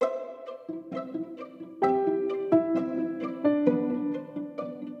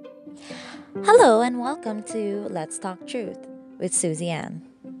Hello and welcome to Let's Talk Truth with Susie Ann.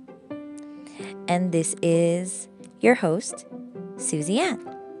 And this is your host, Susie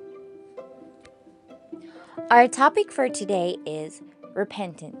Ann. Our topic for today is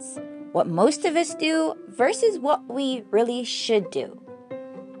repentance. What most of us do versus what we really should do.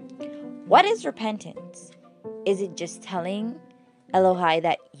 What is repentance? Is it just telling Elohai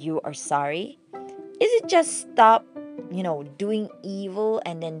that you are sorry? Is it just stop, doing evil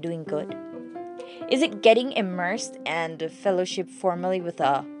and then doing good? Is it getting immersed and fellowship formally with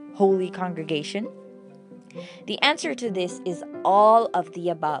a holy congregation? The answer to this is all of the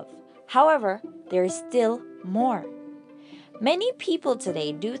above. However, there is still more. Many people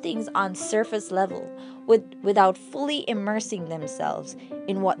today do things on surface level without fully immersing themselves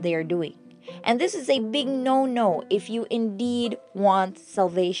in what they are doing. And this is a big no-no if you indeed want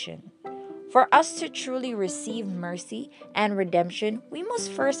salvation. For us to truly receive mercy and redemption, we must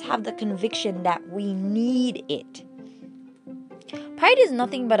first have the conviction that we need it. Pride is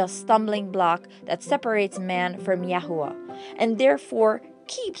nothing but a stumbling block that separates man from Yahuwah and therefore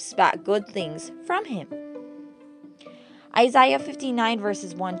keeps back good things from him. Isaiah 59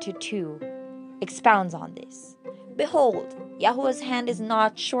 verses 1 to 2 expounds on this. Behold, Yahuwah's hand is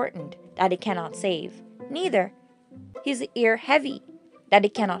not shortened that it cannot save, neither his ear heavy that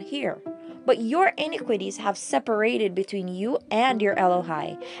it cannot hear. But your iniquities have separated between you and your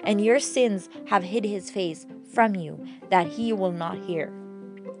Elohai, and your sins have hid his face from you, that he will not hear.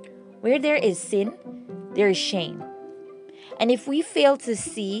 Where there is sin, there is shame. And if we fail to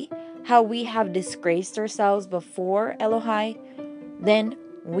see how we have disgraced ourselves before Elohai, then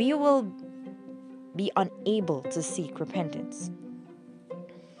we will be unable to seek repentance.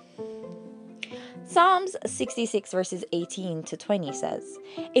 Psalms 66 verses 18 to 20 says,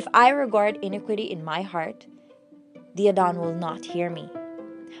 If I regard iniquity in my heart, the Adon will not hear me.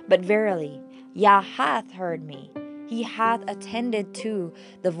 But verily, Yah hath heard me. He hath attended to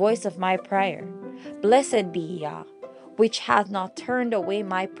the voice of my prayer. Blessed be Yah, which hath not turned away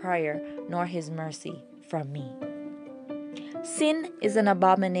my prayer, nor his mercy from me. Sin is an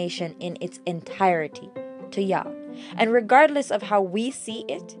abomination in its entirety to Yah. And regardless of how we see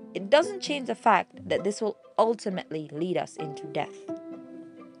it, it doesn't change the fact that this will ultimately lead us into death.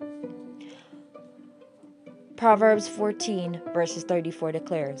 Proverbs 14 verses 34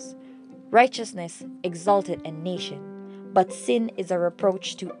 declares, Righteousness exalteth a nation, but sin is a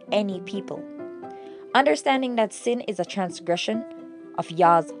reproach to any people. Understanding that sin is a transgression of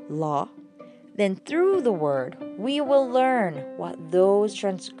Yah's law, then through the word, we will learn what those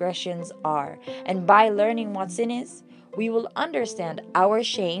transgressions are. And by learning what sin is, we will understand our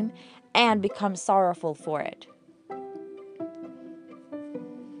shame and become sorrowful for it.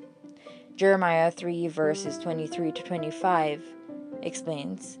 Jeremiah 3 verses 23 to 25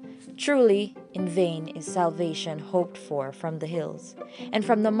 explains, Truly in vain is salvation hoped for from the hills, and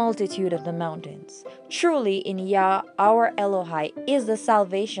from the multitude of the mountains. Truly in Yah our Elohai is the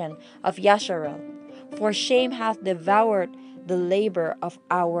salvation of Yasharel. For shame hath devoured the labor of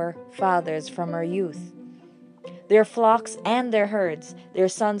our fathers from our youth. Their flocks and their herds, their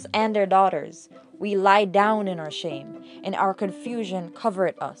sons and their daughters, we lie down in our shame, and our confusion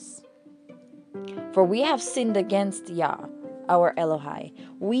covereth us. For we have sinned against Yah, our Elohai,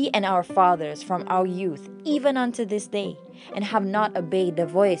 we and our fathers from our youth, even unto this day, and have not obeyed the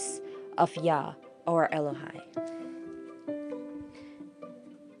voice of Yah, our Elohai.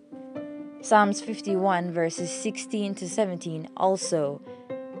 Psalms 51 verses 16 to 17 also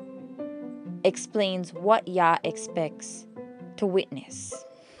explains what Yah expects to witness.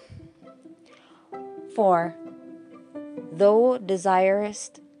 For thou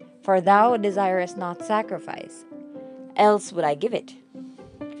desirest not sacrifice, else would I give it.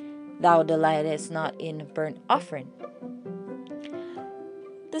 Thou delightest not in burnt offering.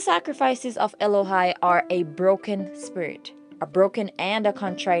 The sacrifices of Elohai are a broken spirit, a broken and a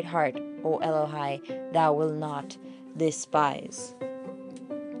contrite heart, O Elohai, thou wilt not despise.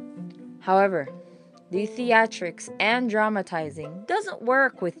 However, the theatrics and dramatizing doesn't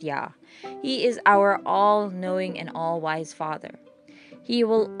work with Yah. He is our all-knowing and all-wise Father. He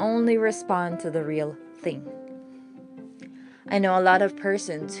will only respond to the real thing. I know a lot of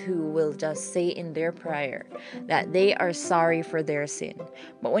persons who will just say in their prayer that they are sorry for their sin.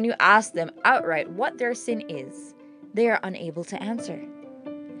 But when you ask them outright what their sin is, they are unable to answer.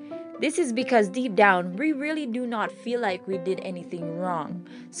 This is because deep down, we really do not feel like we did anything wrong.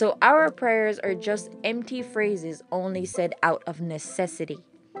 So our prayers are just empty phrases only said out of necessity.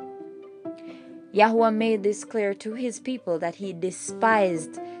 Yahuwah made this clear to his people that he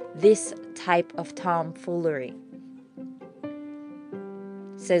despised this type of tomfoolery.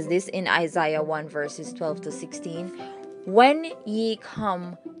 says this in Isaiah 1 verses 12 to 16. When ye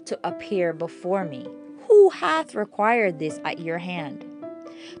come to appear before me, who hath required this at your hand?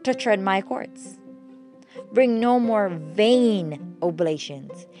 To tread my courts. Bring no more vain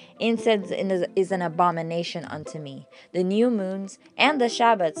oblations. Incense is an abomination unto me. The new moons and the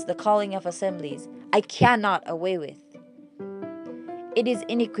Shabbats, the calling of assemblies, I cannot away with. It is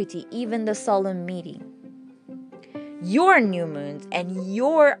iniquity, even the solemn meeting. Your new moons and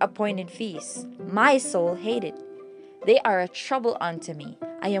your appointed feasts, my soul hated. They are a trouble unto me.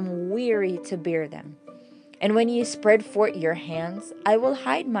 I am weary to bear them. And when ye spread forth your hands, I will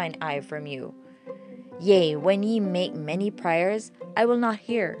hide mine eye from you. Yea, when ye make many prayers, I will not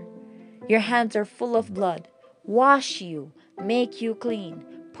hear. Your hands are full of blood. Wash you, make you clean.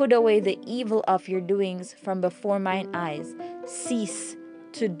 Put away the evil of your doings from before mine eyes. Cease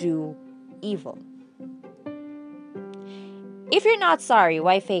to do evil. If you're not sorry,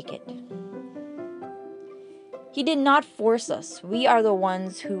 why fake it? He did not force us. We are the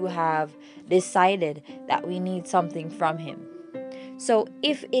ones who have decided that we need something from Him. So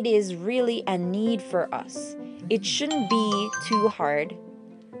if it is really a need for us, it shouldn't be too hard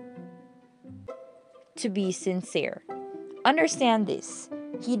to be sincere. Understand this.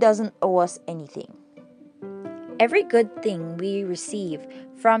 He doesn't owe us anything. Every good thing we receive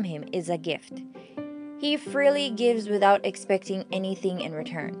from Him is a gift. He freely gives without expecting anything in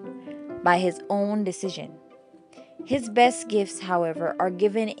return, by His own decision. His best gifts, however, are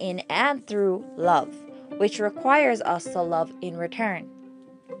given in and through love, which requires us to love in return.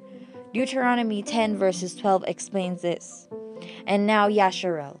 Deuteronomy 10 verses 12 explains this. And now,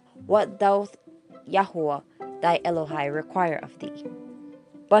 Yasharel, what doth Yahuwah thy Elohai require of thee?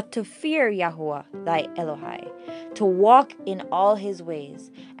 But to fear Yahuwah thy Elohai, to walk in all His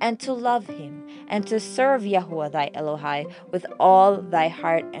ways, and to love Him, and to serve Yahuwah thy Elohai with all thy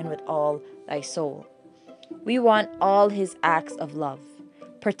heart and with all thy soul. We want all His acts of love,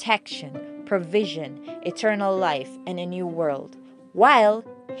 protection, provision, eternal life, and a new world, while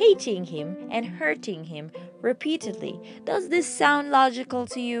hating Him and hurting Him repeatedly. Does this sound logical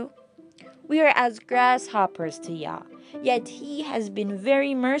to you? We are as grasshoppers to Yah, yet He has been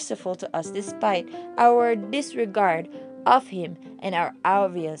very merciful to us despite our disregard of Him and our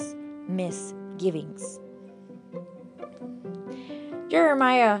obvious misgivings.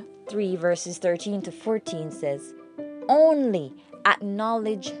 Jeremiah 3 verses 13 to 14 says, Only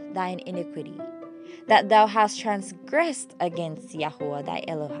acknowledge thine iniquity, that thou hast transgressed against Yahuwah thy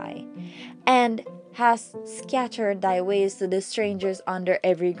Elohai, and hast scattered thy ways to the strangers under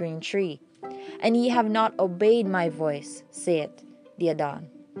every green tree. And ye have not obeyed my voice, saith the Adon.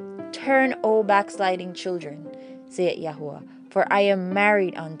 Turn, O backsliding children, saith Yahuwah, for I am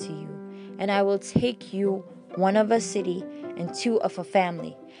married unto you, and I will take you one of a city and two of a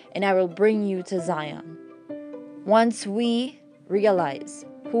family, and I will bring you to Zion. Once we realize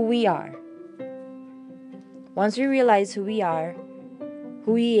who we are,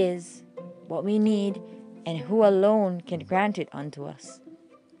 who He is, what we need, and who alone can grant it unto us,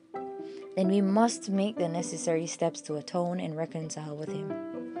 then we must make the necessary steps to atone and reconcile with Him.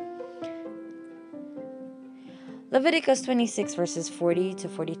 Leviticus 26 verses 40 to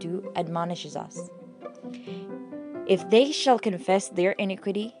 42 admonishes us. If they shall confess their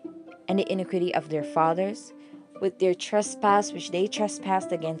iniquity and the iniquity of their fathers with their trespass which they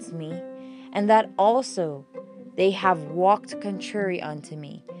trespassed against me, and that also they have walked contrary unto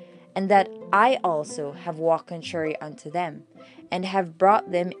me, and that I also have walked contrary unto them, and have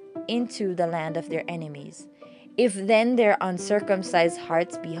brought them into the land of their enemies. If then their uncircumcised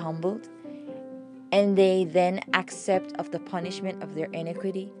hearts be humbled, and they then accept of the punishment of their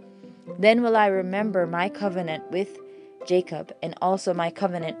iniquity, then will I remember my covenant with Jacob, and also my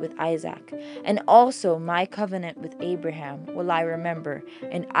covenant with Isaac, and also my covenant with Abraham will I remember,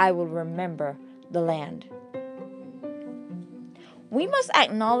 and I will remember the land. We must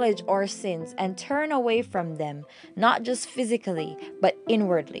acknowledge our sins and turn away from them, not just physically, but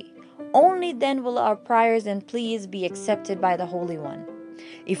inwardly. Only then will our prayers and pleas be accepted by the Holy One.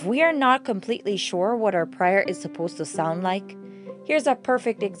 If we are not completely sure what our prayer is supposed to sound like, here's a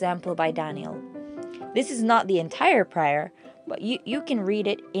perfect example by Daniel. This is not the entire prayer, but you can read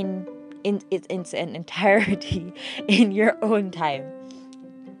it in its entirety in your own time.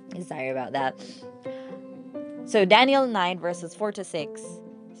 Sorry about that. So Daniel 9 verses 4 to 6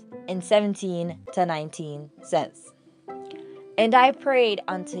 and 17 to 19 says, And I prayed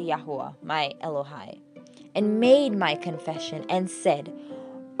unto Yahuwah my Elohai, and made my confession, and said,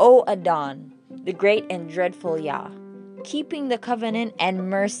 O Adon, the great and dreadful Yah, keeping the covenant and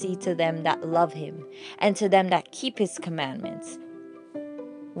mercy to them that love Him, and to them that keep His commandments.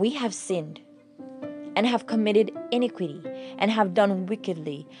 We have sinned and have committed iniquity and have done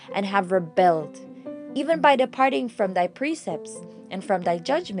wickedly and have rebelled, even by departing from thy precepts and from thy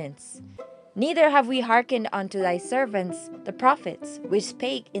judgments. Neither have we hearkened unto thy servants the prophets, which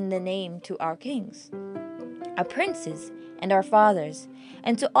spake in the name to our kings, our princes, and our fathers,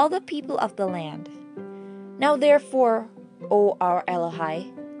 and to all the people of the land. Now therefore, O our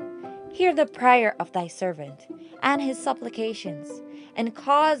Elohai, hear the prayer of thy servant and his supplications, and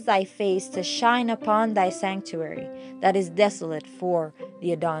cause thy face to shine upon thy sanctuary that is desolate for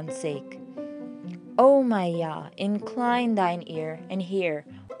the Adon's sake. O my Yah, incline thine ear and hear,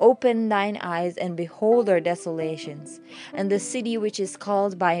 open thine eyes and behold our desolations, and the city which is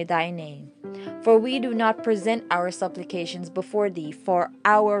called by thy name. For we do not present our supplications before thee for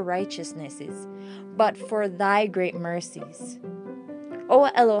our righteousnesses, but for thy great mercies. O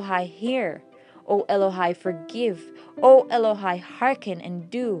Elohai, hear. O Elohai, forgive. O Elohai, hearken and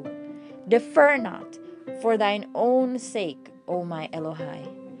do. Defer not, for thine own sake, O my Elohai.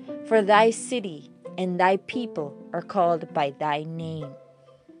 For thy city and thy people are called by thy name.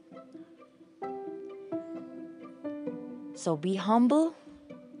 So be humble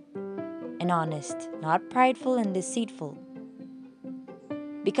and honest, not prideful and deceitful,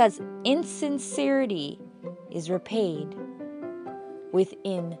 because insincerity is repaid with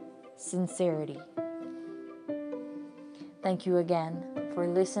insincerity. Thank you again for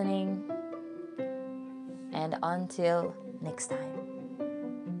listening, and until next time.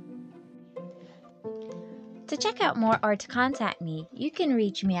 To check out more or to contact me, you can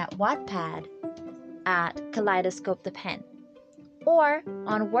reach me at Wattpad at Kaleidoscope the Pen, or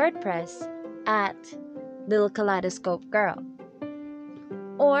on WordPress at Little Kaleidoscope Girl,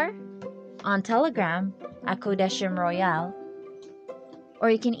 or on Telegram at Kodeshim Royale, or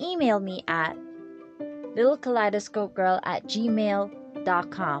you can email me at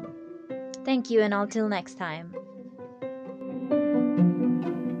littлекалейдоскопegirl@gmail.com. Thank you, and until next time.